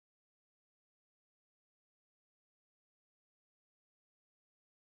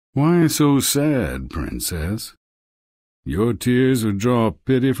Why so sad, princess? Your tears would draw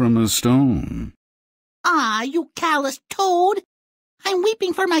pity from a stone. Ah, you callous toad! I'm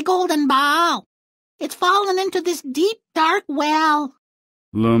weeping for my golden ball. It's fallen into this deep, dark well.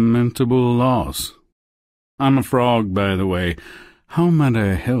 Lamentable loss. I'm a frog, by the way. How might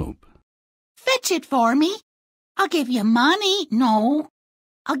I help? Fetch it for me. I'll give you money. No.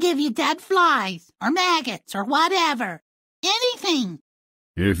 I'll give you dead flies, or maggots, or whatever. Anything.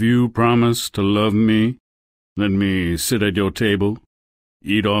 If you promise to love me, let me sit at your table,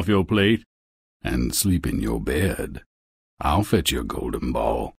 eat off your plate, and sleep in your bed. I'll fetch your golden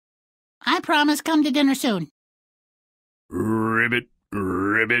ball. I promise come to dinner soon. Ribbit,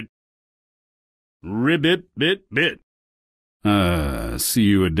 ribbit. Ribbit, bit, bit. See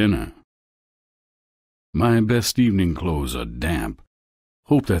you at dinner. My best evening clothes are damp.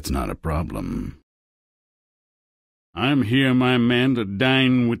 Hope that's not a problem. I'm here, my man, to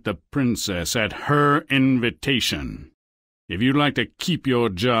dine with the princess at her invitation. If you'd like to keep your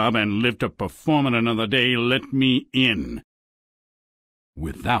job and live to perform it another day, let me in.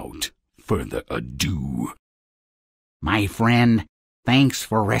 Without further ado. My friend, thanks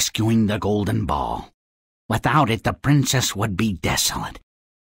for rescuing the golden ball. Without it, the princess would be desolate,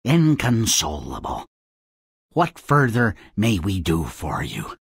 inconsolable. What further may we do for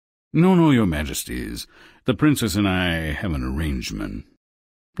you? No, your majesties. The princess and I have an arrangement.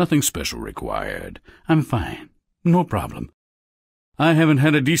 Nothing special required. I'm fine. No problem. I haven't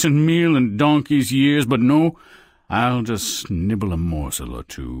had a decent meal in donkey's years, but no, I'll just nibble a morsel or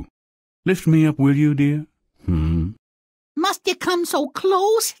two. Lift me up, will you, dear? Must you come so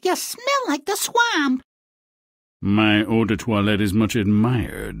close? You smell like the swamp. My eau de toilette is much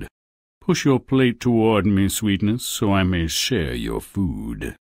admired. Push your plate toward me, sweetness, so I may share your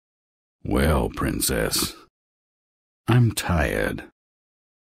food. Well, princess, I'm tired.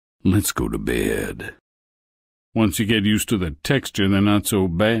 Let's go to bed. Once you get used to the texture, they're not so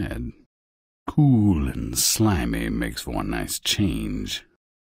bad. Cool and slimy makes for a nice change.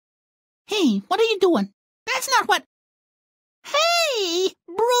 Hey, what are you doing? That's not what... Hey,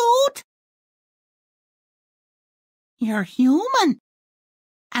 brute! You're human.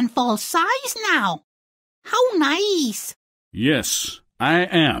 And full size now. How nice. Yes, I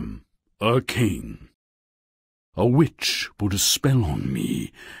am a king. A witch put a spell on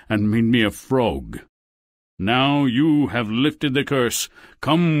me and made me a frog. Now you have lifted the curse.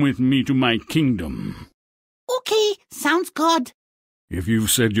 Come with me to my kingdom. Okay, sounds good. If you've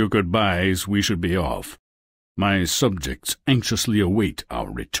said your goodbyes, we should be off. My subjects anxiously await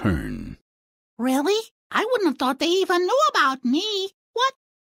our return. Really? I wouldn't have thought they even knew about me. What?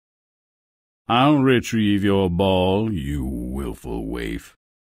 I'll retrieve your ball, you willful waif.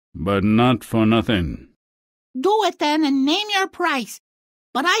 But not for nothing. Do it then and name your price.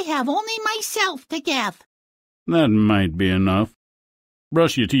 But I have only myself to give. That might be enough.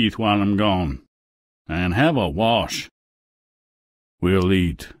 Brush your teeth while I'm gone. And have a wash. We'll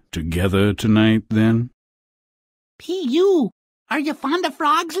eat together tonight, then? P.U., are you fond of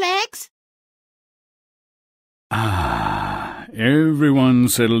frogs' legs? Ah, everyone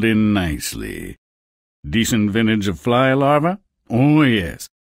settled in nicely. Decent vintage of fly larvae? Oh, yes.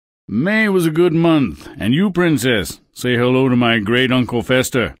 May was a good month, and you, princess, say hello to my great-uncle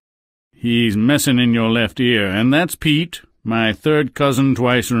Fester. He's messing in your left ear, and that's Pete, my third cousin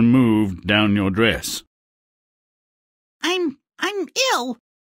twice removed, down your dress. I'm ill.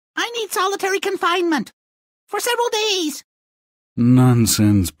 I need solitary confinement. For several days.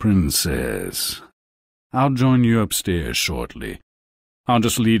 Nonsense, princess. I'll join you upstairs shortly. I'll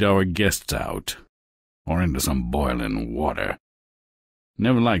just lead our guests out, or into some boiling water.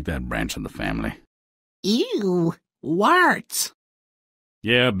 Never liked that branch of the family. Ew, warts.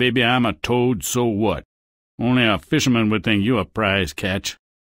 Yeah, baby, I'm a toad, so what? Only a fisherman would think you a prize catch.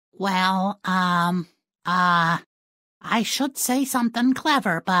 Well, I should say something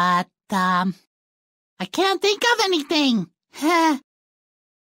clever, but, I can't think of anything.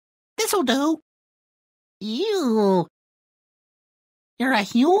 This'll do. Ew. You're a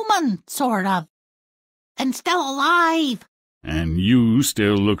human, sort of. And still alive. And you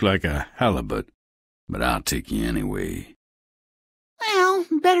still look like a halibut, but I'll take you anyway. Well,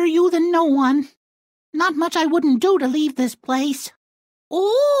 better you than no one. Not much I wouldn't do to leave this place.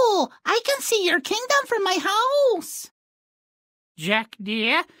 Oh, I can see your kingdom from my house. Jack,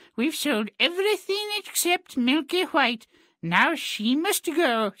 dear, we've sold everything except Milky White. Now she must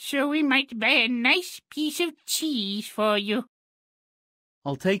go, so we might buy a nice piece of cheese for you.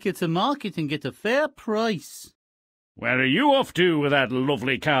 I'll take it to market and get a fair price. Where are you off to with that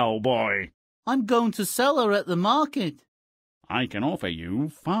lovely cow, boy? I'm going to sell her at the market. I can offer you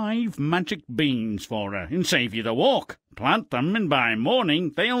 5 magic beans for her and save you the walk. Plant them, and by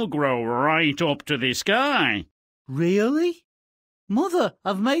morning they'll grow right up to the sky. Really? Mother,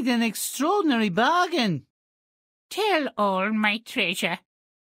 I've made an extraordinary bargain. Tell all, my treasure.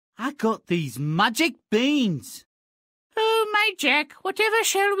 I got these magic beans. Oh, my Jack, whatever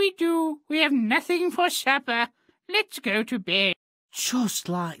shall we do? We have nothing for supper. Let's go to bed. Just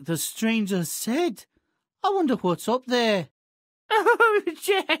like the stranger said. I wonder what's up there. Oh,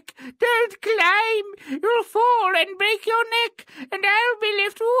 Jack, don't climb. You'll fall and break your neck, and I'll be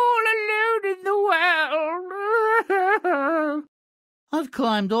left all alone in the world. I've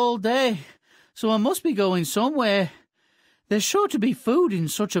climbed all day, so I must be going somewhere. There's sure to be food in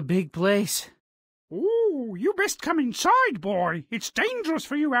such a big place. Oh, you best come inside, boy. It's dangerous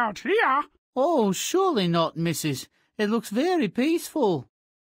for you out here. Oh, surely not, missus. It looks very peaceful.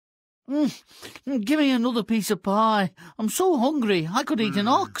 Give me another piece of pie. I'm so hungry I could eat an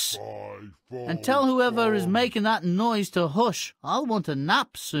ox. And tell whoever is making that noise to hush. I'll want a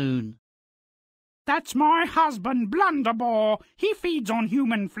nap soon. That's my husband, Blunderbore. He feeds on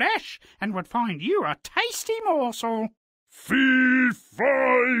human flesh and would find you a tasty morsel. Fee-fi-fo-fum!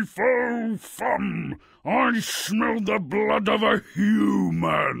 I smell the blood of a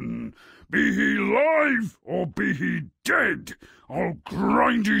human. Be he live or be he dead, I'll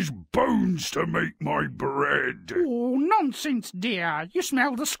grind his bones to make my bread. Oh, nonsense, dear. You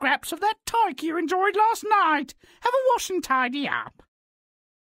smell the scraps of that tyke you enjoyed last night. Have a wash and tidy up.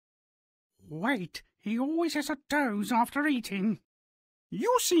 Wait, he always has a doze after eating.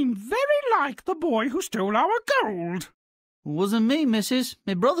 You seem very like the boy who stole our gold. Wasn't me, missus.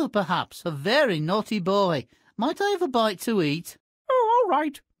 My brother, perhaps. A very naughty boy. Might I have a bite to eat? Oh, all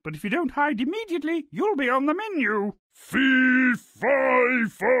right. But if you don't hide immediately, you'll be on the menu. Fee-fi-fo-fum!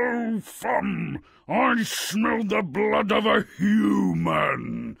 I smell the blood of a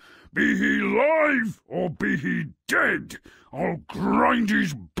human. Be he live or be he dead, I'll grind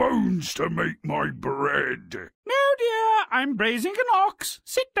his bones to make my bread. No, dear, I'm braising an ox.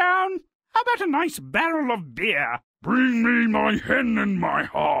 Sit down. How about a nice barrel of beer? Bring me my hen and my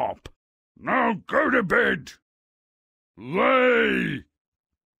harp. Now go to bed. Lay.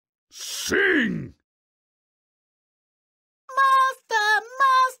 Sing.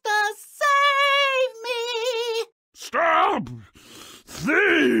 Master, save me! Stop!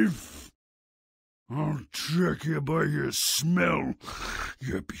 Thief! I'll check you by your smell,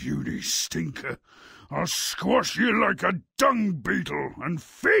 you beauty stinker. I'll squash you like a dung beetle and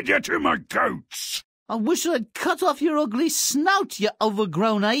feed you to my goats. I wish I'd cut off your ugly snout, you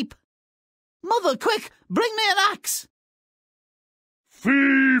overgrown ape. Mother, quick, bring me an axe.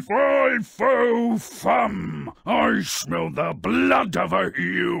 Fee-fi-fo-fum! I smell the blood of a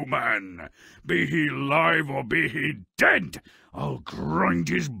human. Be he live or be he dead, I'll grind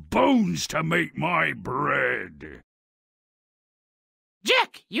his bones to make my bread.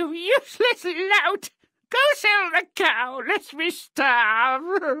 Jack, you useless lout! Go sell the cow, lest we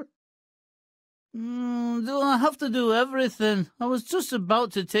starve. Do I have to do everything? I was just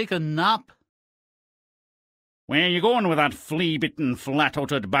about to take a nap. Where you going with that flea-bitten,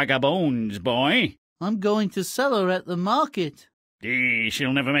 flat-uttered bag of bones, boy? I'm going to sell her at the market.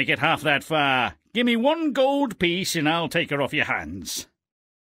 She'll never make it half that far. Give me 1 gold piece and I'll take her off your hands.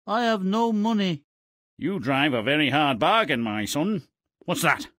 I have no money. You drive a very hard bargain, my son. What's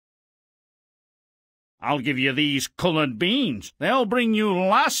that? I'll give you these coloured beans. They'll bring you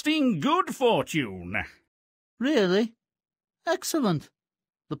lasting good fortune. Really? Excellent.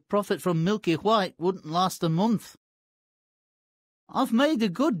 The profit from Milky White wouldn't last a month. I've made a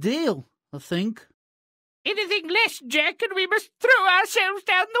good deal, I think. Anything less, Jack, and we must throw ourselves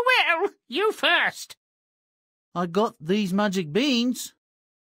down the well. You first. I got these magic beans.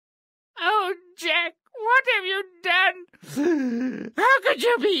 Oh, Jack, what have you done? How could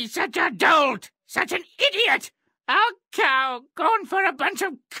you be such a dolt? Such an idiot! Our cow gone for a bunch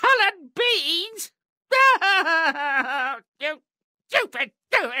of coloured beans? You stupid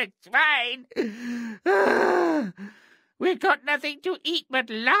swine! We've got nothing to eat but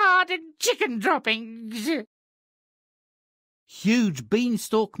lard and chicken droppings. Huge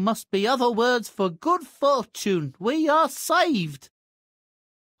beanstalk must be other words for good fortune. We are saved.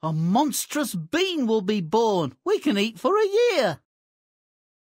 A monstrous bean will be born. We can eat for a year.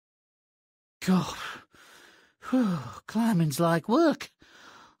 God, climbing's like work.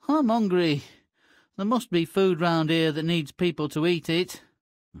 I'm hungry. There must be food round here that needs people to eat it.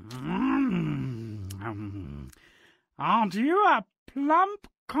 Aren't you a plump,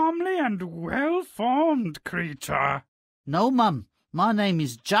 comely, and well-formed creature? No, Mum. My name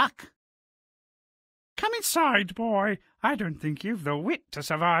is Jack. Come inside, boy. I don't think you've the wit to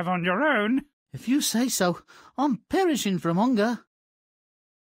survive on your own. If you say so, I'm perishing from hunger.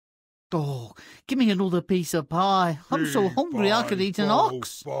 Oh, give me another piece of pie. I'm so hungry I could eat an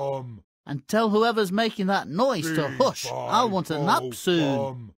ox. And tell whoever's making that noise to hush. I'll want a nap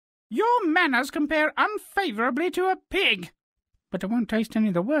soon. Your manners compare unfavourably to a pig. But I won't taste any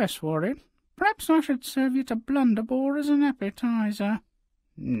the worse for it. Perhaps I should serve you to Blunderbore as an appetizer.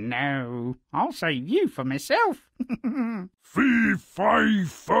 No, I'll save you for myself. Fee, fi,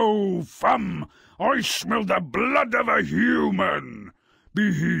 fo, fum! I smell the blood of a human!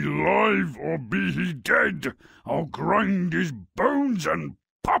 Be he live or be he dead, I'll grind his bones and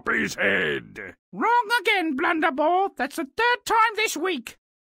pop his head. Wrong again, Blunderbore. That's the third time this week.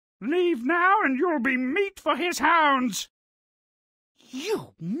 Leave now and you'll be meat for his hounds.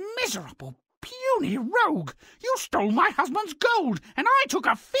 You miserable, puny rogue! You stole my husband's gold, and I took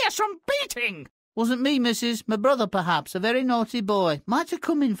a fearsome beating! Wasn't me, missus. My brother, perhaps, a very naughty boy. Might have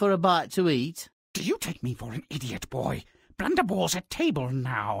come in for a bite to eat. Do you take me for an idiot, boy? Blunderbore's at table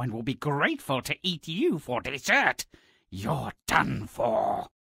now, and will be grateful to eat you for dessert. You're done for.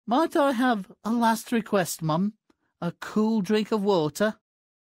 Might I have a last request, Mum? A cool drink of water?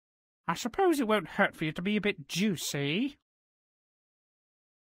 I suppose it won't hurt for you to be a bit juicy.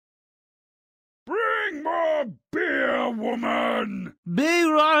 Bring more beer, woman! Be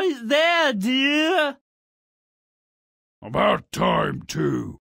right there, dear. About time,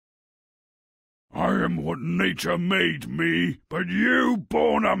 too. I am what nature made me, but you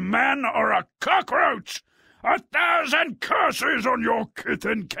born a man or a cockroach! 1,000 curses on your kith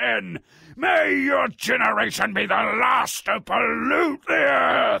and kin! May your generation be the last to pollute the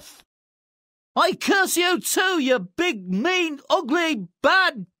earth! I curse you too, you big, mean, ugly,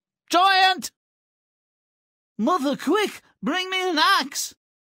 bad giant! Mother, quick, bring me an axe!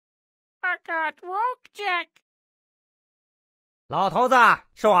 I can't walk, Jack. 老头子，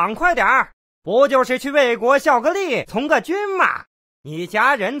爽快点儿！不就是去为国效个力，从个军吗？你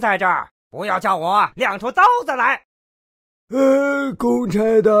家人在这儿，不要叫我亮出刀子来。公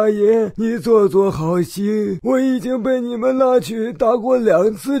差大爷，你做做好心，我已经被你们拉去打过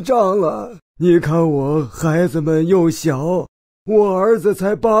2次仗了。你看我孩子们又小，我儿子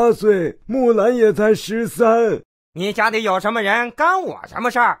才8岁，木兰也才13。你家里有什么人，干我什么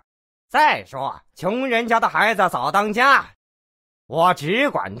事儿？再说，穷人家的孩子早当家，我只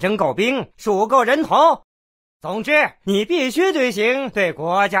管征够兵，数够人头。总之，你必须履行对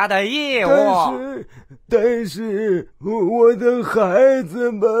国家的义务。但是，我的孩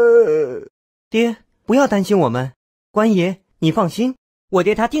子们……爹，不要担心我们。官爷，你放心，我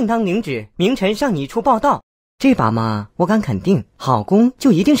爹他定当领旨，明晨上你处报道。这把嘛，我敢肯定，好工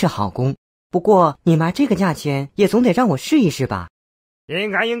就一定是好工。不过，你妈这个价钱，也总得让我试一试吧？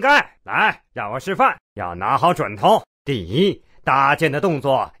应该，来，让我示范。要拿好准头。第一，搭箭的动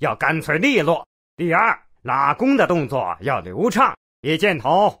作要干脆利落。第二，拉弓的动作要流畅，以箭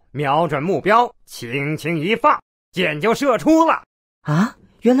头瞄准目标，轻轻一放，箭就射出了。啊，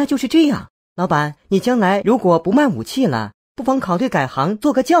原来就是这样。老板，你将来如果不卖武器了，不妨考虑改行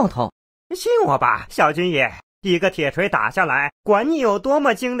做个教头。信我吧，小军爷，一个铁锤打下来，管你有多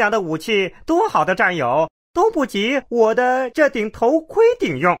么精良的武器，多好的战友，都不及我的这顶头盔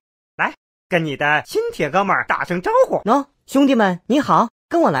顶用。来，跟你的新铁哥们儿打声招呼。喏，兄弟们你好，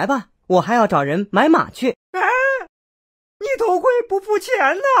跟我来吧，我还要找人买马去。你头盔不付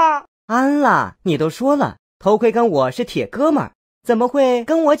钱呢？安了，你都说了，头盔跟我是铁哥们儿，怎么会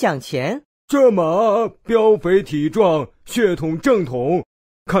跟我讲钱？这马膘肥体壮，血统正统，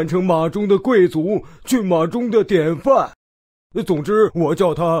堪称马中的贵族，骏马中的典范。总之，我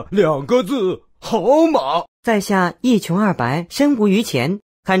叫他2个字：好马。在下一穷二白，身无余钱，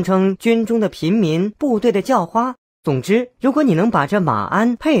堪称军中的贫民，部队的叫花。总之，如果你能把这马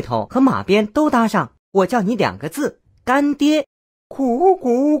鞍、辔头和马鞭都搭上，我叫你2个字：干爹。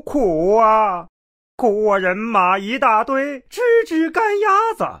苦啊！苦我人马一大堆，只干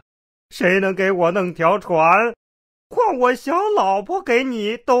鸭子。谁能给我弄条船？换我小老婆给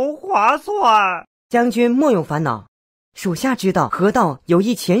你都划算。将军莫用烦恼，属下知道河道有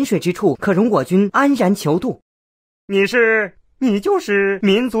一浅水之处，可容我军安然求渡。你就是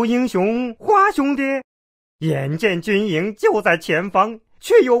民族英雄花兄弟？眼见军营就在前方，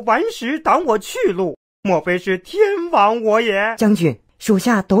却有顽石挡我去路，莫非是天亡我也？将军，属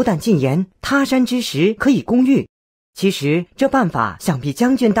下斗胆进言，他山之石可以攻玉。其实这办法想必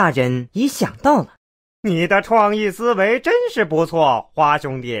将军大人已想到了。你的创意思维真是不错，花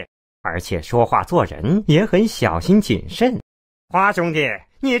兄弟，而且说话做人也很小心谨慎。花兄弟，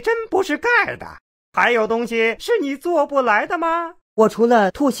你真不是盖的，还有东西是你做不来的吗？我除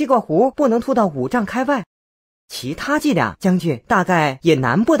了吐西瓜核不能吐到5丈开外，其他伎俩将军大概也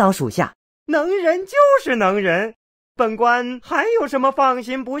难不倒属下。能人就是能人，本官还有什么放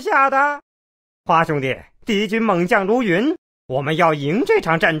心不下的？花兄弟，敌军猛将如云，我们要赢这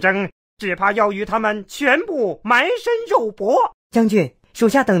场战争，只怕要与他们全部埋身肉搏。将军，属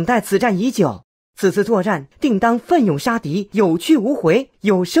下等待此战已久，此次作战定当奋勇杀敌，有去无回，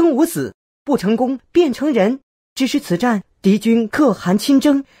有生无死，不成功便成仁。只是此战敌军可汗亲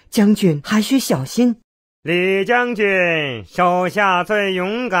征，将军还需小心。李将军，手下最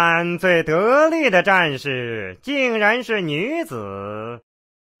勇敢最得力的战士竟然是女子，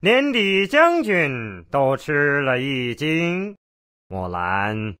连李将军都吃了一惊。木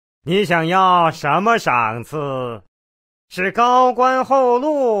兰，你想要什么赏赐？是高官厚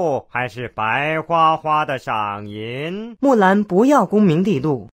禄，还是白花花的赏银？木兰不要功名利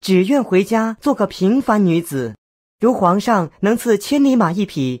禄，只愿回家做个平凡女子。如皇上能赐千里马1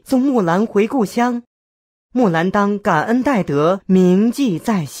匹，送木兰回故乡，木兰当感恩戴德，铭记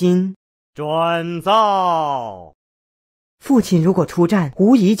在心。准奏。父亲如果出战，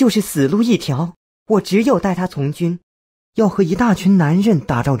无疑就是死路一条，我只有带他从军。要和一大群男人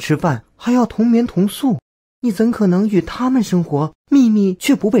打仗吃饭，还要同眠同宿，你怎可能与他们生活，秘密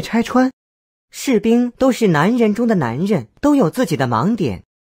却不被拆穿？士兵都是男人中的男人，都有自己的盲点，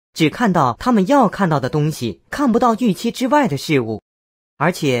只看到他们要看到的东西，看不到预期之外的事物。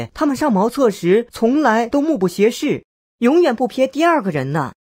而且他们上茅厕时从来都目不斜视，永远不瞥第二个人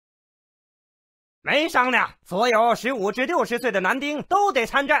呢。没商量，所有15至60岁的男丁都得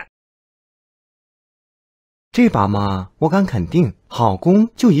参战。这把嘛，我敢肯定，好弓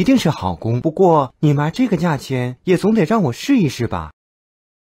就一定是好弓。不过你卖这个价钱，也总得让我试一试吧。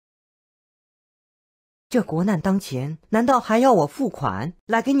这国难当前，难道还要我付款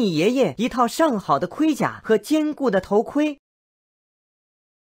来给你爷爷一套上好的盔甲和坚固的头盔？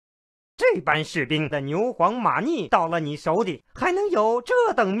这班士兵的牛黄马腻到了你手里，还能有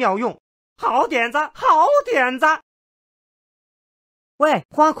这等妙用？好点子，好点子！喂，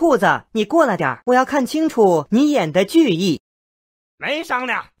花裤子，你过来点，我要看清楚你演的剧意。没商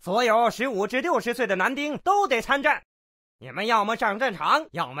量，所有15至60岁的男丁都得参战。你们要么上战场，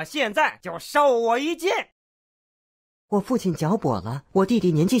要么现在就受我一剑。我父亲脚跛了，我弟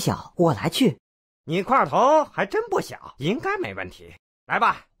弟年纪小，我来去。你块头还真不小，应该没问题。来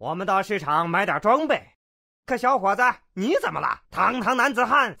吧，我们到市场买点装备。可小伙子，你怎么了？堂堂男子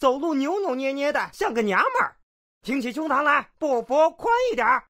汉，走路扭扭捏捏的，像个娘们儿。挺起胸膛来，步幅宽一点。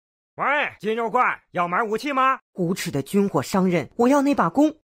喂，金肉怪，要买武器吗？无耻的军火商人，我要那把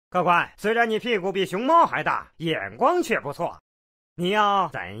弓。客官，虽然你屁股比熊猫还大，眼光却不错。你要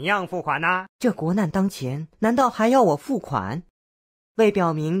怎样付款呢？这国难当前，难道还要我付款？为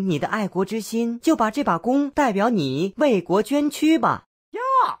表明你的爱国之心，就把这把弓代表你为国捐躯吧。哟，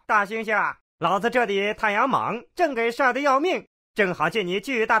大猩猩，老子这里太阳猛，正给晒得要命，正好借你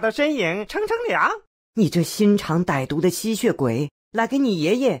巨大的身影乘乘凉。你这心肠歹毒的吸血鬼，来给你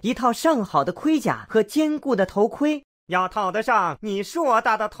爷爷一套上好的盔甲和坚固的头盔，要套得上你硕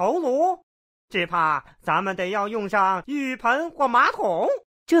大的头颅，只怕咱们得要用上浴盆或马桶。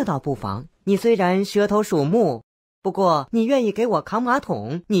这倒不妨，你虽然蛇头鼠目，不过你愿意给我扛马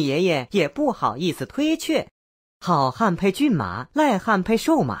桶，你爷爷也不好意思推却。好汉配骏马，赖汉配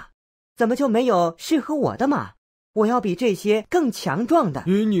瘦马，怎么就没有适合我的马？我要比这些更强壮的。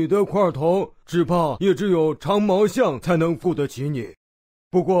以你的块头，只怕也只有长毛象才能付得起你。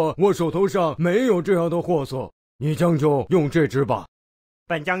不过我手头上没有这样的货色，你将就用这只吧。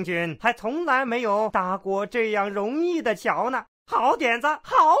本将军还从来没有搭过这样容易的桥呢。好点子，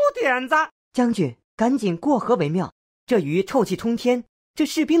好点子！将军，赶紧过河为妙。这鱼臭气冲天，这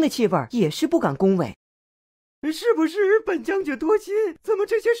士兵的气味也是不敢恭维。是不是本将军多心？怎么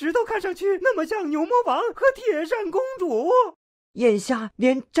这些石头看上去那么像牛魔王和铁扇公主？眼下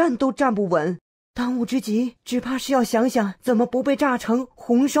连站都站不稳，当务之急只怕是要想想怎么不被炸成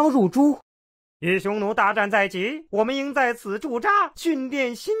红烧乳猪。与匈奴大战在即，我们应在此驻扎，训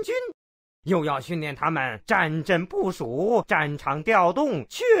练新军，又要训练他们战阵部署、战场调动、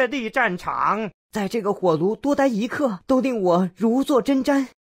确立战场。在这个火炉多待一刻，都令我如坐针毡，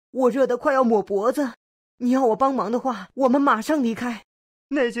我热得快要抹脖子。你要我帮忙的话，我们马上离开。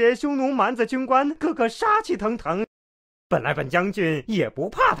那些匈奴蛮子军官个个杀气腾腾，本来本将军也不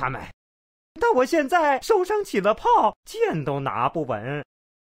怕他们，但我现在手上起了泡，剑都拿不稳。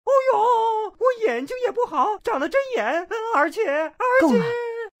哦呦，我眼睛也不好，长了针眼，而且够了，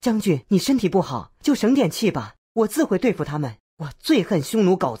将军，你身体不好，就省点气吧，我自会对付他们。我最恨匈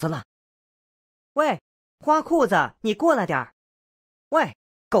奴狗子了。喂，花裤子，你过来点儿。喂，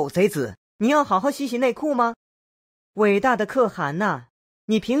狗贼子，你要好好洗洗内裤吗？伟大的可汗呐，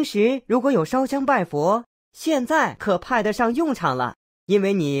你平时如果有烧香拜佛，现在可派得上用场了，因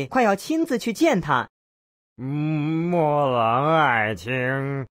为你快要亲自去见他。莫郎爱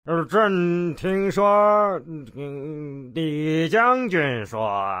卿，朕听说，李将军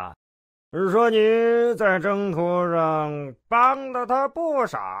说你在征途上帮了他不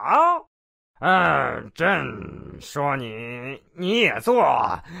少。朕说你也坐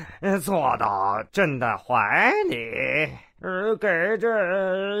到朕的怀里，给朕。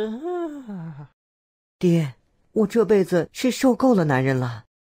爹，我这辈子是受够了男人了，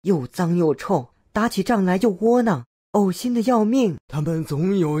又脏又臭，打起仗来又窝囊，呕心的要命。他们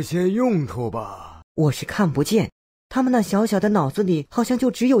总有些用途吧？我是看不见，他们那小小的脑子里好像就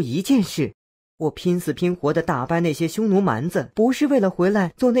只有一件事。我拼死拼活地打败那些匈奴蛮子，不是为了回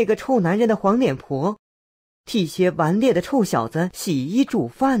来做那个臭男人的黄脸婆，替些顽劣的臭小子洗衣煮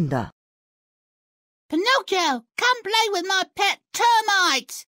饭的。 Pinocchio, come play with my pet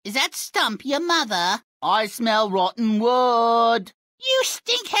termites. Is that Stump your mother? I smell rotten wood. You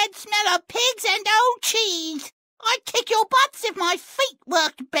stinkhead smell of pigs and old cheese. I'd kick your butts if my feet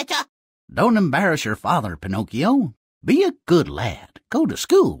worked better. Don't embarrass your father, Pinocchio. Be a good lad. Go to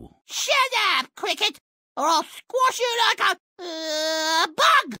school. Shut up, Cricket, or I'll squash you like a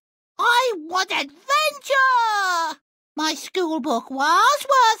bug. I want adventure. My school book was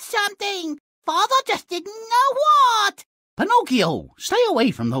worth something. Father just didn't know what. Pinocchio, stay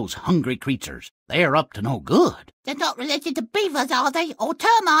away from those hungry creatures. They're up to no good. They're not related to beavers, are they? Or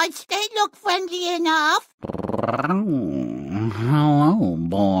termites? They look friendly enough. Hello,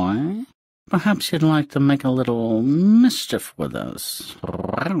 boy. Perhaps you'd like to make a little mischief with us.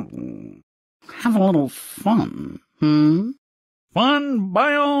 Have a little fun, Fun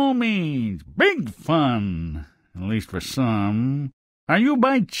by all means. Big fun. At least for some. Are you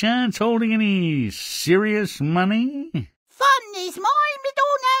by chance holding any serious money? Fun is my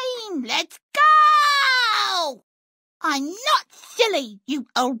middle name. Let's go! I'm not silly, you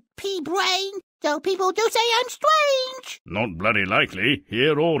old pea-brain, though people do say I'm strange. Not bloody likely,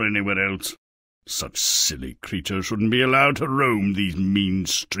 here or anywhere else. Such silly creatures shouldn't be allowed to roam these mean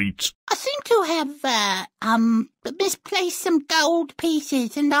streets. I seem to have, misplaced some gold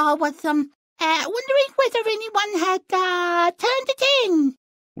pieces, and I was, wondering whether anyone had, turned it in.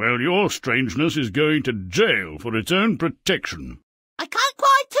 Well, your strangeness is going to jail for its own protection. I can't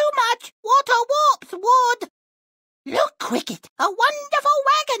cry too much. Water warps wood. Look, Cricket, a wonderful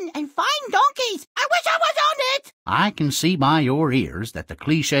wagon and fine donkeys. I wish I was on it. I can see by your ears that the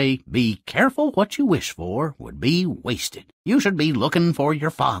cliché, be careful what you wish for, would be wasted. You should be looking for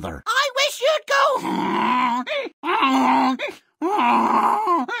your father. I wish you'd go.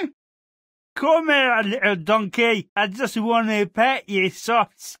 Come here, little donkey. I just want to pet you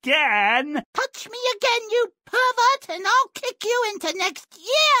soft skin. Touch me again, you pervert, and I'll kick you into next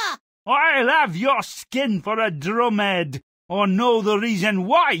year. I'll have your skin for a drumhead. I know the reason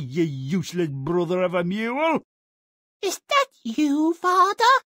why, you useless brother of a mule. Is that you, Father?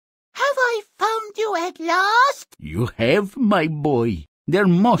 Have I found you at last? You have, my boy. There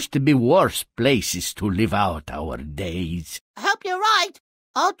must be worse places to live out our days. I hope you're right.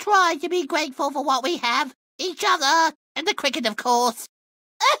 I'll try to be grateful for what we have. Each other, and the cricket, of course.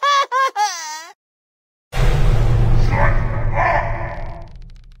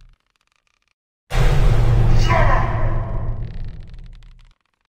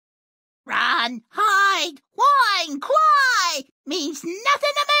 Run, hide, whine, cry, means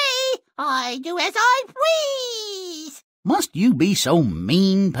nothing to me. I do as I please. Must you be so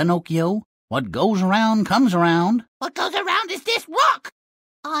mean, Pinocchio? What goes around comes around. What goes around is this rock.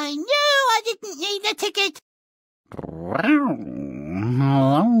 I knew I didn't need a ticket.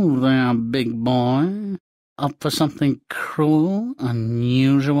 Hello there, big boy. Up for something cruel,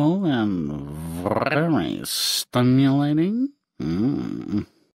 unusual, and very stimulating?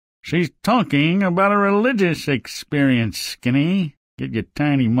 She's talking about a religious experience, Skinny. Get your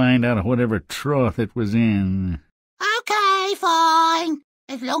tiny mind out of whatever trough it was in. Okay, fine.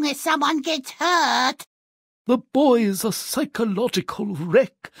 As long as someone gets hurt. The boy is a psychological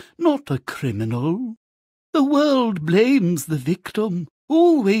wreck, not a criminal. The world blames the victim,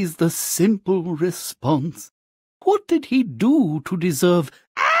 always the simple response. What did he do to deserve...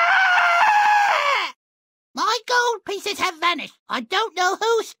 My gold pieces have vanished. I don't know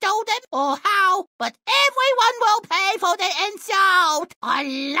who stole them or how, but everyone will pay for the insult. I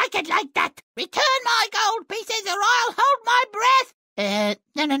like it like that. Return my gold pieces or I'll hold my breath.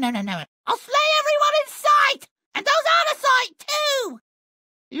 No. I'll slay everyone in sight, and those out of sight too.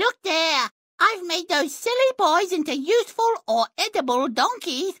 Look there. I've made those silly boys into useful or edible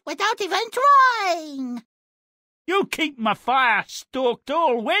donkeys without even trying. You keep my fire stoked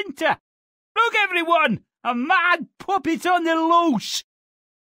all winter. Look, everyone, a mad puppet's on the loose.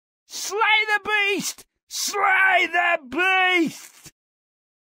 Slay the beast! Slay the beast!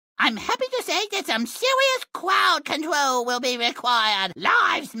 I'm happy to say that some serious crowd control will be required.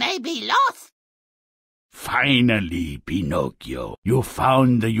 Lives may be lost. Finally, Pinocchio, you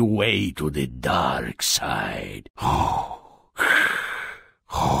found your way to the dark side.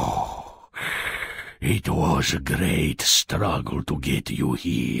 It was a great struggle to get you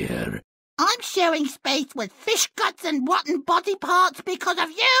here. I'm sharing space with fish guts and rotten body parts because of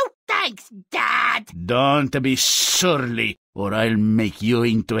you. Thanks, Dad. Don't be surly, or I'll make you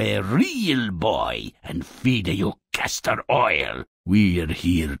into a real boy and feed you castor oil. We're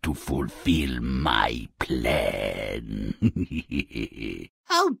here to fulfill my plan.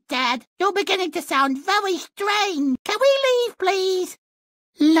 Oh, Dad, you're beginning to sound very strange. Can we leave, please?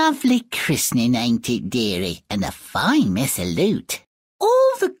 Lovely christening, ain't it, dearie? And a fine mess of loot.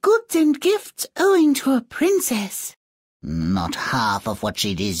 All the goods and gifts owing to a princess. Not half of what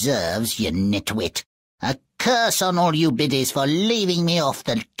she deserves, you nitwit. A curse on all you biddies for leaving me off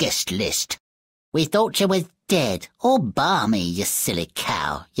the guest list. We thought you was dead, or balmy, you silly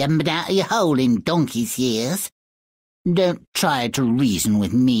cow. You haven't been out of your hole in donkey's years. Don't try to reason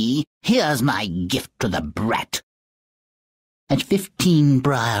with me. Here's my gift to the brat. At 15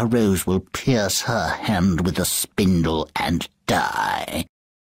 Briar Rose will pierce her hand with a spindle and die.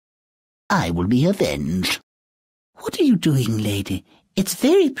 I will be avenged. What are you doing, lady? It's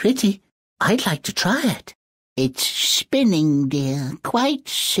very pretty. I'd like to try it. It's spinning, dear. Quite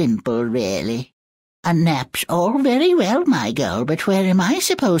simple, really. A nap's all very well, my girl, but where am I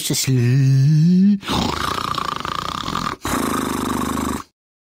supposed to sleep?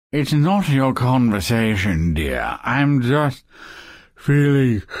 It's not your conversation, dear. I'm just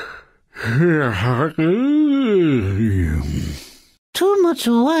feeling... Too much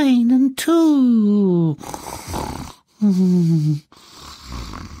wine and too...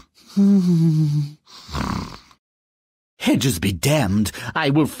 Hedges be damned, I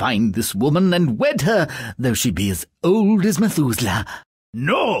will find this woman and wed her, though she be as old as Methuselah.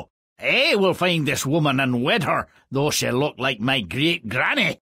 No! I will find this woman and wed her, though she look like my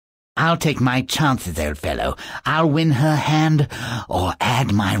great-granny. I'll take my chances, old fellow. I'll win her hand, or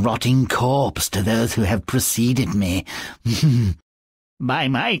add my rotting corpse to those who have preceded me. By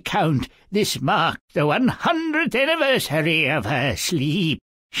my count, this marks the 100th anniversary of her sleep.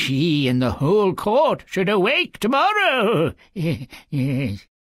 She and the whole court should awake tomorrow. Yes.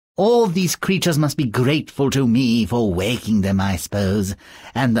 All these creatures must be grateful to me for waking them, I suppose,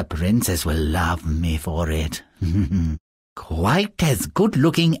 and the princess will love me for it. Quite as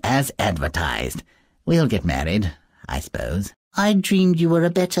good-looking as advertised. We'll get married, I suppose. I dreamed you were a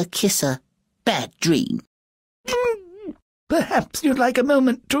better kisser. Bad dream. Perhaps you'd like a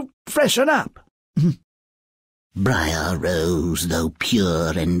moment to freshen up. Briar Rose, though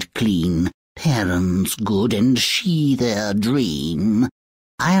pure and clean, parents good and she their dream.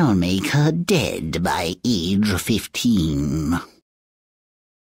 I'll make her dead by age 15.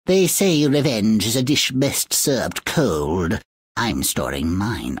 They say revenge is a dish best served cold. I'm storing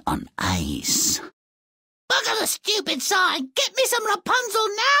mine on ice. Look at the stupid sign! Get me some Rapunzel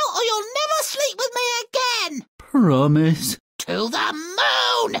now, or you'll never sleep with me again! Promise. To the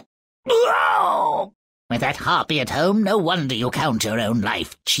moon! Whoa! With that harpy at home, no wonder you count your own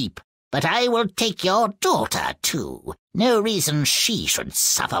life cheap. But I will take your daughter, too. No reason she should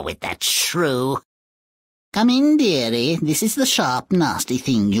suffer with that shrew. Come in, dearie. This is the sharp, nasty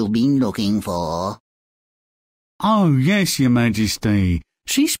thing you've been looking for. Oh, yes, your majesty.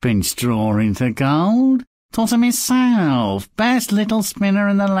 She spins straw into gold. Taught her myself. Best little spinner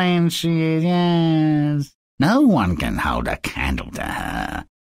in the land she is, yes. No one can hold a candle to her.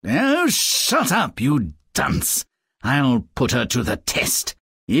 Oh, shut up, you dunce. I'll put her to the test.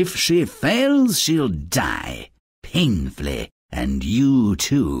 If she fails, she'll die. Painfully. And you,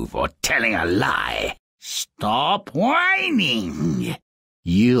 too, for telling a lie. Stop whining.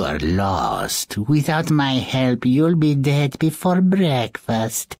 You are lost. Without my help, you'll be dead before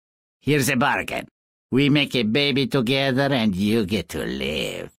breakfast. Here's a bargain. We make a baby together and you get to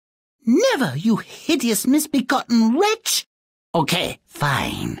live. Never, you hideous misbegotten wretch! Okay,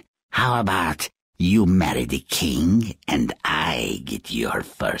 fine. How about you marry the king and I get your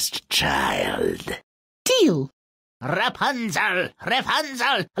first child? Deal. Rapunzel!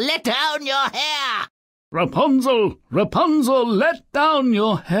 Rapunzel! Let down your hair! Rapunzel! Rapunzel, let down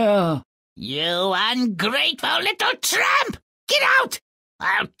your hair! You ungrateful little tramp! Get out!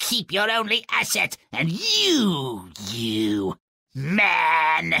 I'll keep your only asset, and you,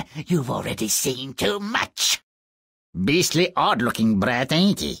 man, you've already seen too much. Beastly odd-looking brat,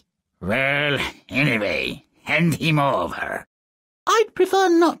 ain't he? Well, anyway, hand him over. I'd prefer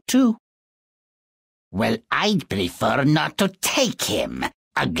not to. Well, I'd prefer not to take him,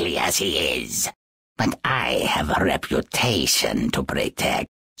 ugly as he is. But I have a reputation to protect,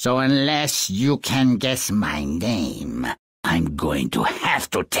 so unless you can guess my name, I'm going to have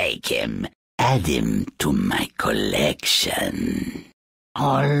to take him, add him to my collection.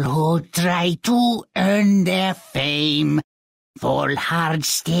 All who try to earn their fame fall hard,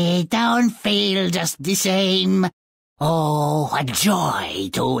 stay down, fail just the same. Oh, what joy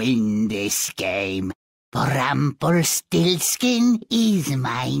to win this game, for Rumpelstiltskin is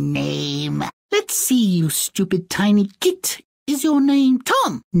my name. Let's see, you stupid tiny git. Is your name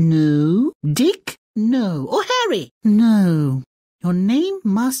Tom? No. Dick? No. Or Harry? No. Your name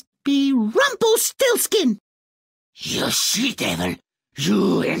must be Rumpelstiltskin. You she-devil!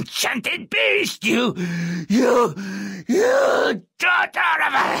 You enchanted beast! You daughter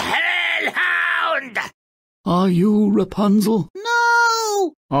of a hellhound! Are you Rapunzel?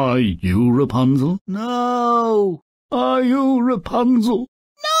 No! Are you Rapunzel? No! Are you Rapunzel?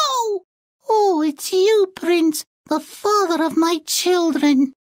 No! Oh, it's you, Prince, the father of my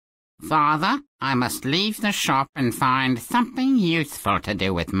children. Father, I must leave the shop and find something useful to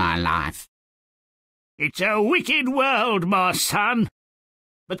do with my life. It's a wicked world, my son.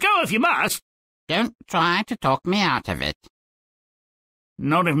 But go if you must. Don't try to talk me out of it.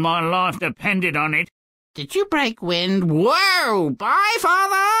 Not if my life depended on it. Did you break wind? Whoa! Bye,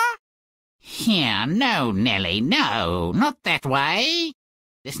 Father! Here, no, Nelly, no, not that way.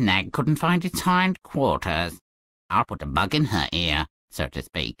 This nag couldn't find its hind quarters. I'll put a bug in her ear, so to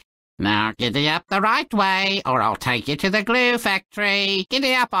speak. Now giddy up the right way, or I'll take you to the glue factory.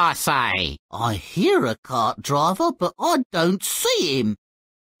 Giddy up, I say. I hear a cart driver, but I don't see him.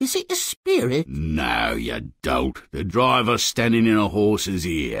 Is it a spirit? No, you don't. The driver's standing in a horse's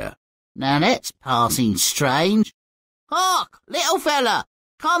ear. Now that's passing strange. Hark, little fella,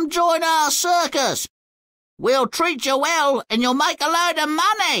 come join our circus. We'll treat you well and you'll make a load of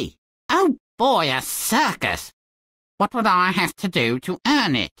money. Oh boy, a circus. What would I have to do to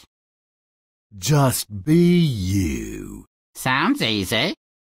earn it? Just be you. Sounds easy.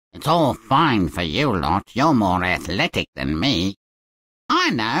 It's all fine for you lot. You're more athletic than me. I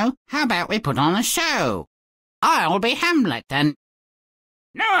know. How about we put on a show? I'll be Hamlet and...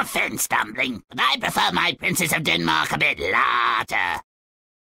 No offence, Dumpling, but I prefer my Princess of Denmark a bit larger.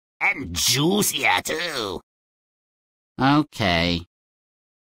 And juicier, too. Okay.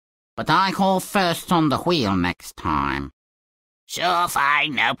 But I call first on the wheel next time. Sure,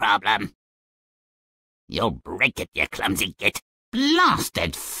 fine, no problem. You'll break it, you clumsy git.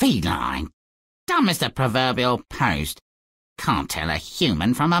 Blasted feline. Dumb as the proverbial post. Can't tell a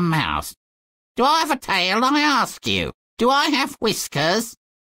human from a mouse. Do I have a tail, I ask you? Do I have whiskers?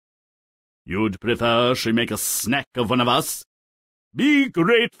 You'd prefer she make a snack of one of us? Be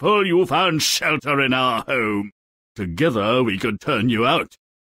grateful you found shelter in our home. Together we could turn you out.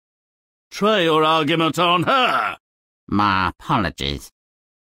 Try your argument on her. My apologies.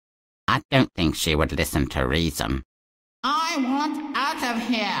 I don't think she would listen to reason. I want out of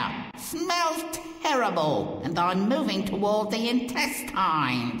here. Smells terrible, and I'm moving toward the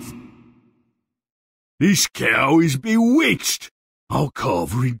intestines. This cow is bewitched. I'll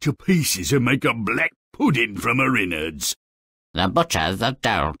carve her into pieces and make a black pudding from her innards. The butcher's a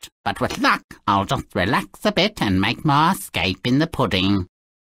dolt, but with luck I'll just relax a bit and make my escape in the pudding.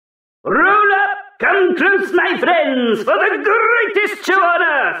 Roll up! Come close, my friends, for the greatest show on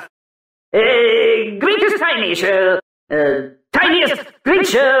earth! Greatest tiny show. Tiniest great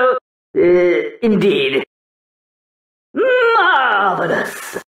show. Indeed.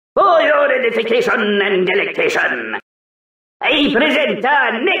 Marvelous! For your edification and delectation, I present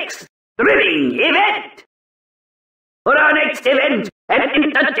our next thrilling event. For our next event, an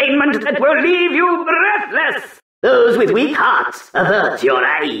entertainment that will leave you breathless. Those with weak hearts, avert your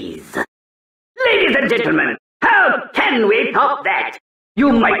eyes. Ladies and gentlemen, how can we top that?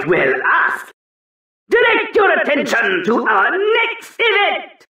 You might well ask. Direct your attention to our next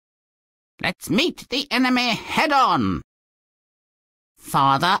event. Let's meet the enemy head-on.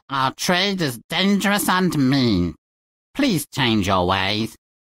 Father, our trade is dangerous and mean. Please change your ways.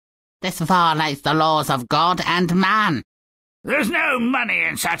 This violates the laws of God and man. There's no money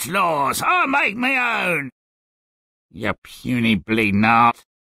in such laws. I'll make my own. You puny bleeding art.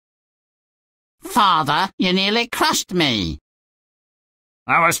 Father, you nearly crushed me.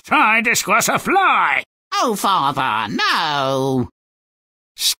 I was trying to squash a fly. Oh, Father, no.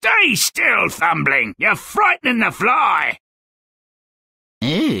 Stay still, Thumbling. You're frightening the fly.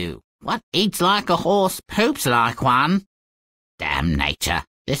 Ooh, What eats like a horse poops like one. Damn nature,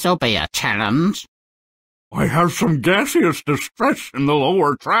 this'll be a challenge. I have some gaseous distress in the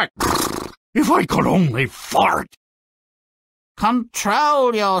lower tract. If I could only fart.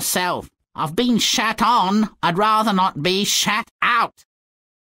 Control yourself. I've been shat on. I'd rather not be shat out.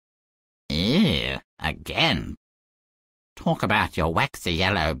 Ew, again. Talk about your waxy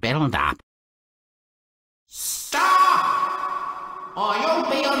yellow build-up. Stop! Or you'll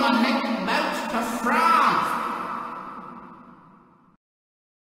be on the next boat to France.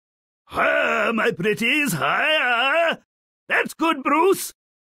 Hi, my pretties, hi. That's good, Bruce.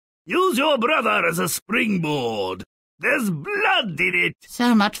 Use your brother as a springboard. There's blood in it.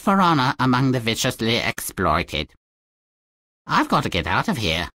 So much for honor among the viciously exploited. I've got to get out of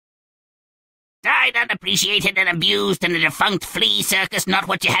here. Died unappreciated and abused in a defunct flea circus, not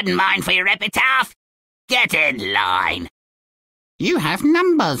what you had in mind for your epitaph? Get in line. You have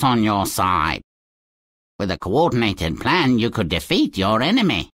numbers on your side. With a coordinated plan, you could defeat your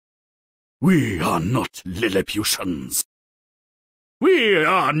enemy. We are not Lilliputians. We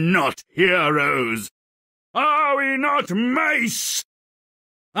are not heroes. Are we not, mace?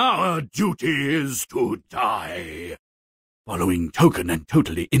 Our duty is to die, following token and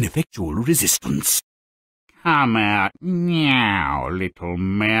totally ineffectual resistance. Come out now, little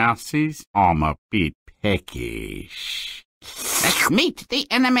mousies. I'm a bit peckish. Let's meet the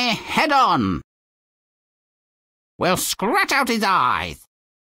enemy head-on. We'll scratch out his eyes.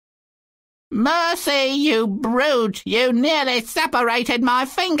 Mercy, you brute! You nearly separated my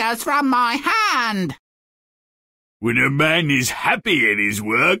fingers from my hand! When a man is happy in his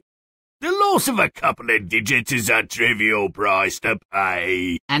work, the loss of a couple of digits is a trivial price to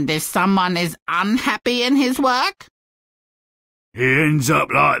pay. And if someone is unhappy in his work? He ends up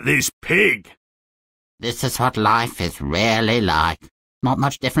like this pig. This is what life is really like. Not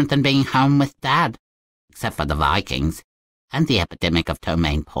much different than being home with Dad. Except for the Vikings and the epidemic of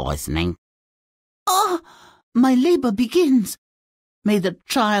ptomaine poisoning. Ah, my labour begins. May the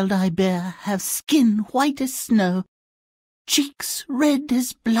child I bear have skin white as snow, cheeks red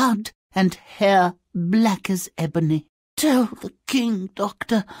as blood, and hair black as ebony. Tell the king,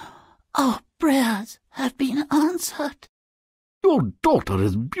 doctor, our prayers have been answered. Your daughter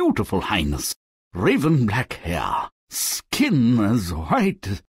is beautiful, Highness. Raven black hair, skin as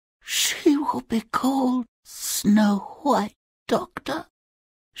white. She will be called Snow White, doctor.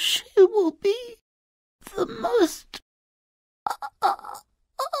 She will be the most...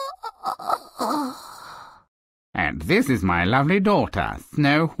 And this is my lovely daughter,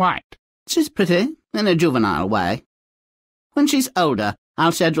 Snow White. She's pretty, in a juvenile way. When she's older,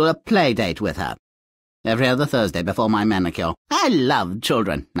 I'll schedule a play date with her. Every other Thursday before my manicure. I love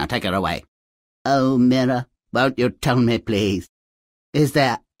children. Now take her away. Oh, Mirror, won't you tell me, please? Is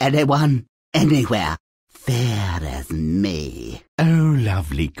there anyone, anywhere, fair as me? Oh,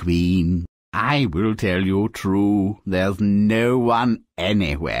 lovely queen, I will tell you true. There's no one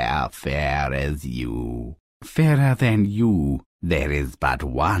anywhere fair as you. Fairer than you, there is but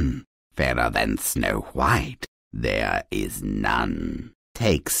one. Fairer than Snow White, there is none.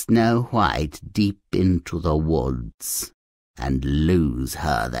 Take Snow White deep into the woods and lose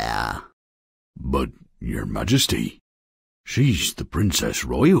her there. But, your majesty, she's the Princess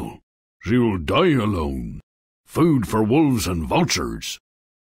Royal. She'll die alone. Food for wolves and vultures.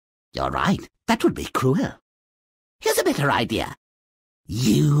 You're right. That would be cruel. Here's a better idea.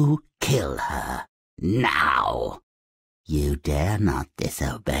 You kill her. Now. You dare not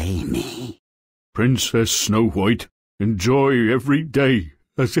disobey me. Princess Snow White, enjoy every day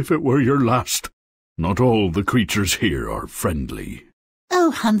as if it were your last. Not all the creatures here are friendly.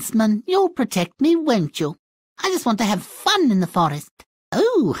 Oh, Huntsman, you'll protect me, won't you? I just want to have fun in the forest.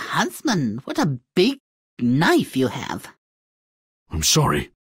 Oh, Huntsman, what a big knife you have. I'm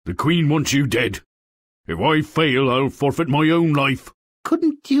sorry. The Queen wants you dead. If I fail, I'll forfeit my own life.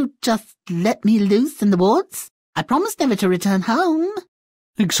 Couldn't you just let me loose in the woods? I promised never to return home.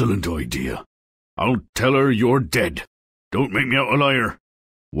 Excellent idea. I'll tell her you're dead. Don't make me out a liar.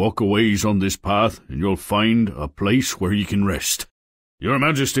 Walk a ways on this path, and you'll find a place where you can rest. Your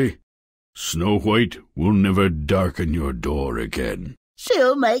Majesty, Snow White will never darken your door again.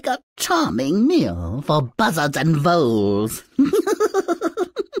 She'll make a charming meal for buzzards and voles.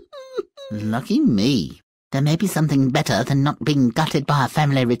 Lucky me. There may be something better than not being gutted by a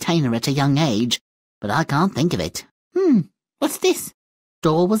family retainer at a young age, but I can't think of it. What's this?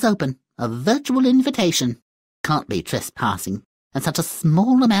 Door was open. A virtual invitation. Can't be trespassing. And such a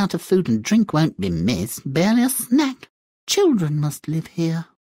small amount of food and drink won't be missed. Barely a snack. Children must live here.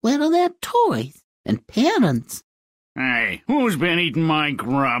 Where are their toys? And parents? Hey, who's been eating my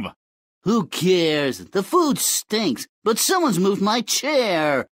grub? Who cares? The food stinks, but someone's moved my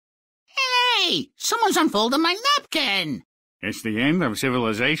chair. Hey, someone's unfolded my napkin. It's the end of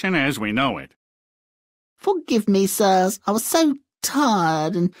civilization as we know it. Forgive me, sirs. I was so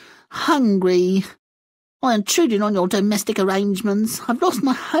tired and hungry. I intruded on your domestic arrangements. I've lost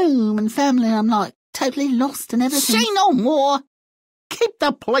my home and family, and I'm like totally lost and everything. Say no more. Keep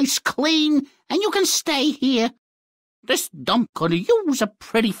the place clean, and you can stay here. This dump could use a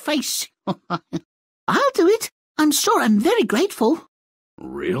pretty face. I'll do it. I'm sure I'm very grateful.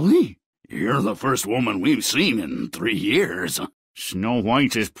 Really? You're the first woman we've seen in 3 years. Snow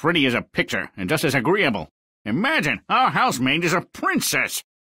White's as pretty as a picture and just as agreeable. Imagine, our housemaid is a princess.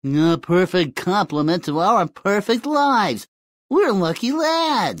 A perfect compliment to our perfect lives. We're lucky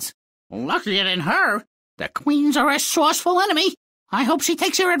lads. Luckier than her. The queen's a resourceful enemy. I hope she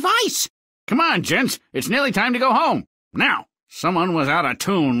takes your advice. Come on, gents. It's nearly time to go home. Now, someone was out of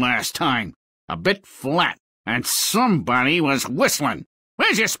tune last time. A bit flat. And somebody was whistling.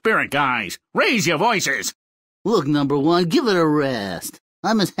 Where's your spirit, guys? Raise your voices. Look, number one, give it a rest.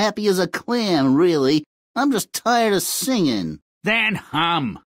 I'm as happy as a clam, really. I'm just tired of singing. Then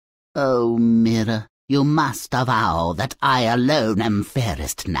hum. Oh, Mira, you must avow that I alone am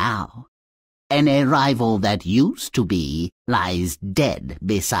fairest now. Any rival that used to be lies dead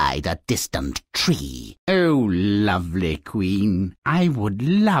beside a distant tree. Oh, lovely queen, I would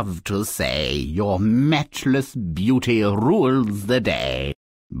love to say your matchless beauty rules the day,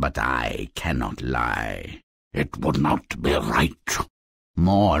 but I cannot lie. It would not be right.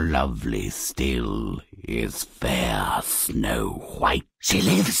 More lovely still is fair Snow White. She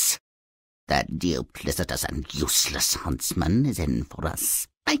lives. That duplicitous and useless huntsman is in for a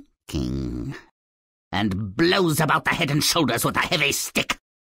spanking, and blows about the head and shoulders with a heavy stick.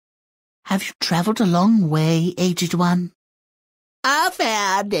 Have you travelled a long way, aged one? A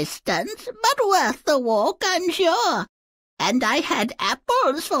fair distance, but worth the walk, I'm sure. And I had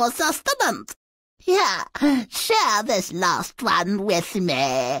apples for sustenance. Here, share this last one with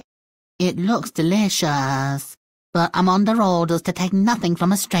me. It looks delicious, but I'm under orders to take nothing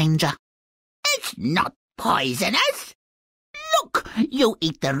from a stranger. It's not poisonous. Look, you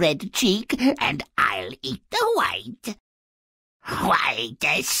eat the red cheek, and I'll eat the white. White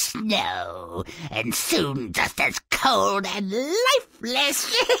as snow, and soon just as cold and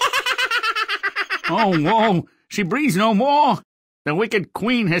lifeless. Oh, whoa, she breathes no more. The wicked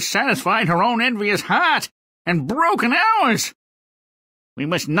queen has satisfied her own envious heart and broken ours. We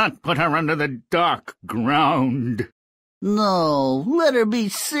must not put her under the dark ground. No, let her be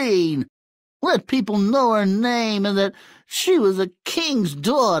seen. Let people know her name and that she was a king's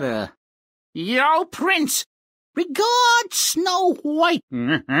daughter. Yo, Prince, regard Snow White,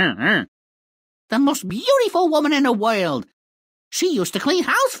 the most beautiful woman in the world. She used to clean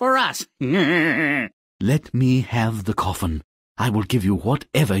house for us. Let me have the coffin. I will give you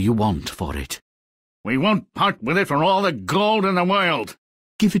whatever you want for it. We won't part with it for all the gold in the world.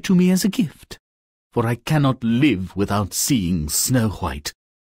 Give it to me as a gift, for I cannot live without seeing Snow White.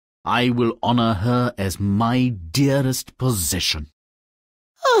 I will honor her as my dearest possession.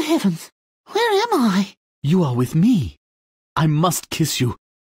 Oh, heavens! Where am I? You are with me. I must kiss you.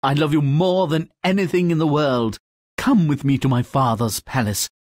 I love you more than anything in the world. Come with me to my father's palace.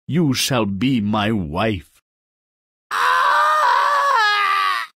 You shall be my wife.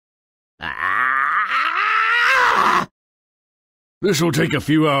 This'll take a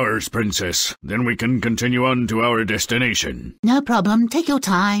few hours, Princess. Then we can continue on to our destination. No problem. Take your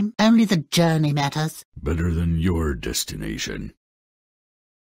time. Only the journey matters. Better than your destination.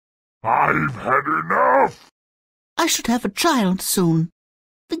 I've had enough. I should have a child soon.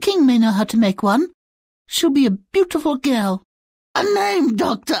 The king may know how to make one. She'll be a beautiful girl. A name,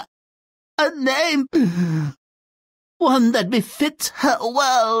 Doctor. A name. One that befits her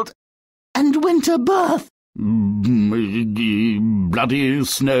world and winter birth. Bloody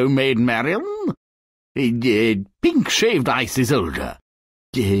Snow Maid Marion? Pink-shaved ice is older.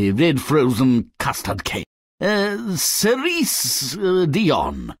 Red frozen custard cake. Cerise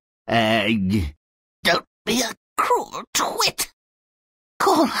Dion. Don't be a cruel twit.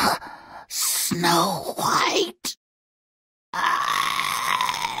 Call her Snow White.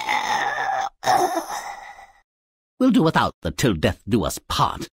 We'll do without the till death do us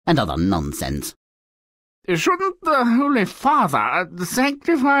part and other nonsense. Shouldn't the Holy Father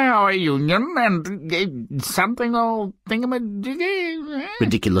sanctify our union and something old thingamajiggy?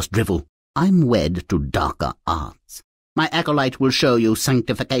 Ridiculous drivel. I'm wed to darker arts. My acolyte will show you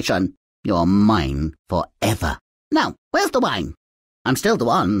sanctification. You're mine forever. Now, where's the wine? I'm still the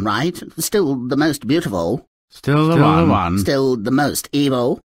one, right? Still the most beautiful. Still the one. Still the most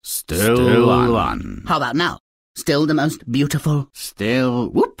evil. Still on. How about now? Still the most beautiful? Still...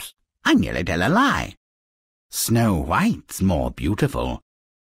 Whoops! I nearly tell a lie. Snow White's more beautiful.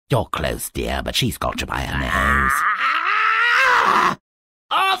 You're close, dear, but she's got you by her nose. Ah!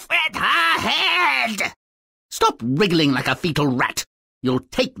 Off with her head! Stop wriggling like a fetal rat. You'll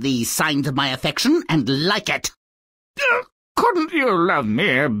take these signs of my affection and like it. Couldn't you love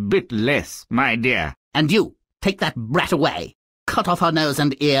me a bit less, my dear? And you, take that brat away. Cut off her nose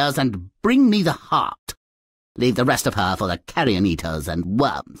and ears and bring me the heart. Leave the rest of her for the carrion eaters and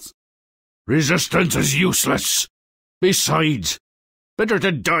worms. Resistance is useless. Besides, better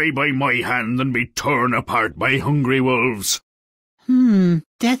to die by my hand than be torn apart by hungry wolves.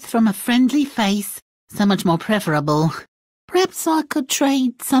 Death from a friendly face. So much more preferable. Perhaps I could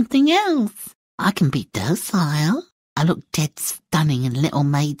trade something else. I can be docile. I look dead stunning in little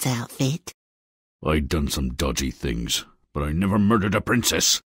maid's outfit. I'd done some dodgy things, but I never murdered a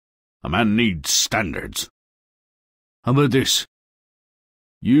princess. A man needs standards. How about this?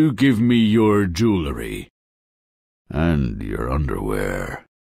 You give me your jewellery. And your underwear.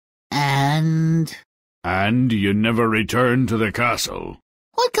 And you never return to the castle.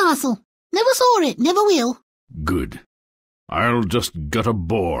 what castle? Never saw it, never will. Good. I'll just gut a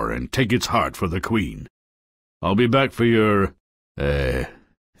boar and take its heart for the queen. I'll be back for your,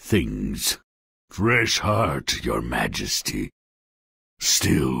 things. Fresh heart, your majesty.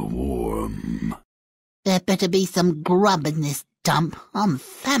 Still warm. There better be some grub in this dump. I'm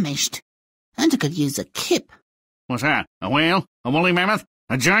famished. And I could use a kip. What's that? A whale? A woolly mammoth?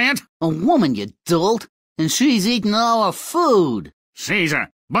 A giant? A woman, you dolt, and she's eating all our food. Seize her!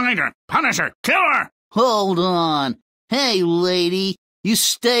 Bind her! Punish her! Kill her! Hold on. Hey, lady, you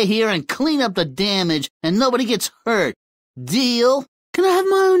stay here and clean up the damage, and nobody gets hurt. Deal? Can I have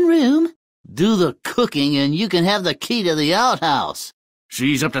my own room? Do the cooking, and you can have the key to the outhouse.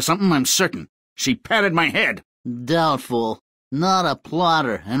 She's up to something, I'm certain. She patted my head. Doubtful. Not a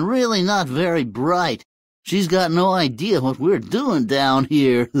plotter, and really not very bright. She's got no idea what we're doing down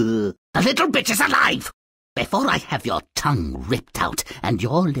here. The little bitch is alive! Before I have your tongue ripped out and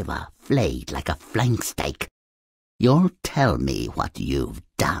your liver flayed like a flank steak, you'll tell me what you've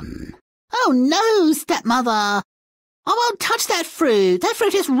done. Oh no, stepmother! I won't touch that fruit. That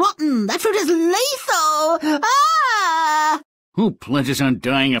fruit is rotten. That fruit is lethal. Ah! Who pledges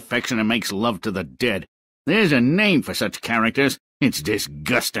undying affection and makes love to the dead? There's a name for such characters. It's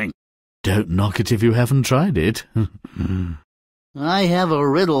disgusting. Don't knock it if you haven't tried it. I have a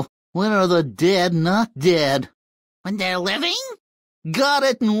riddle. When are the dead not dead? When they're living? Got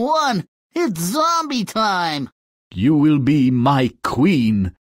it in one. It's zombie time. You will be my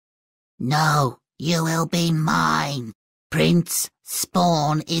queen. No, you will be mine. Prince,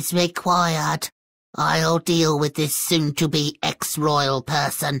 spawn is required. I'll deal with this soon-to-be ex-royal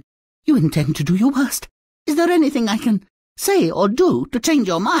person. You intend to do your worst. Is there anything I can say or do to change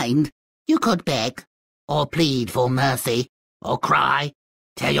your mind? You could beg, or plead for mercy, or cry,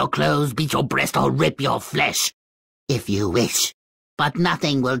 tear your clothes, beat your breast, or rip your flesh, if you wish. But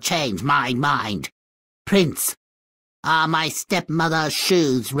nothing will change my mind. Prince, are my stepmother's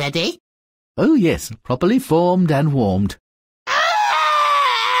shoes ready? Oh yes, properly formed and warmed.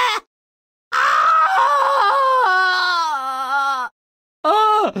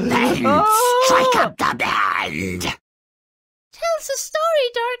 Then strike up the band. Tell us a story,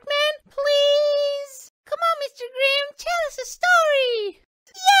 Darkman, please. Come on, Mr. Grimm, tell us a story.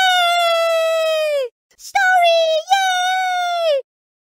 Yay! Story!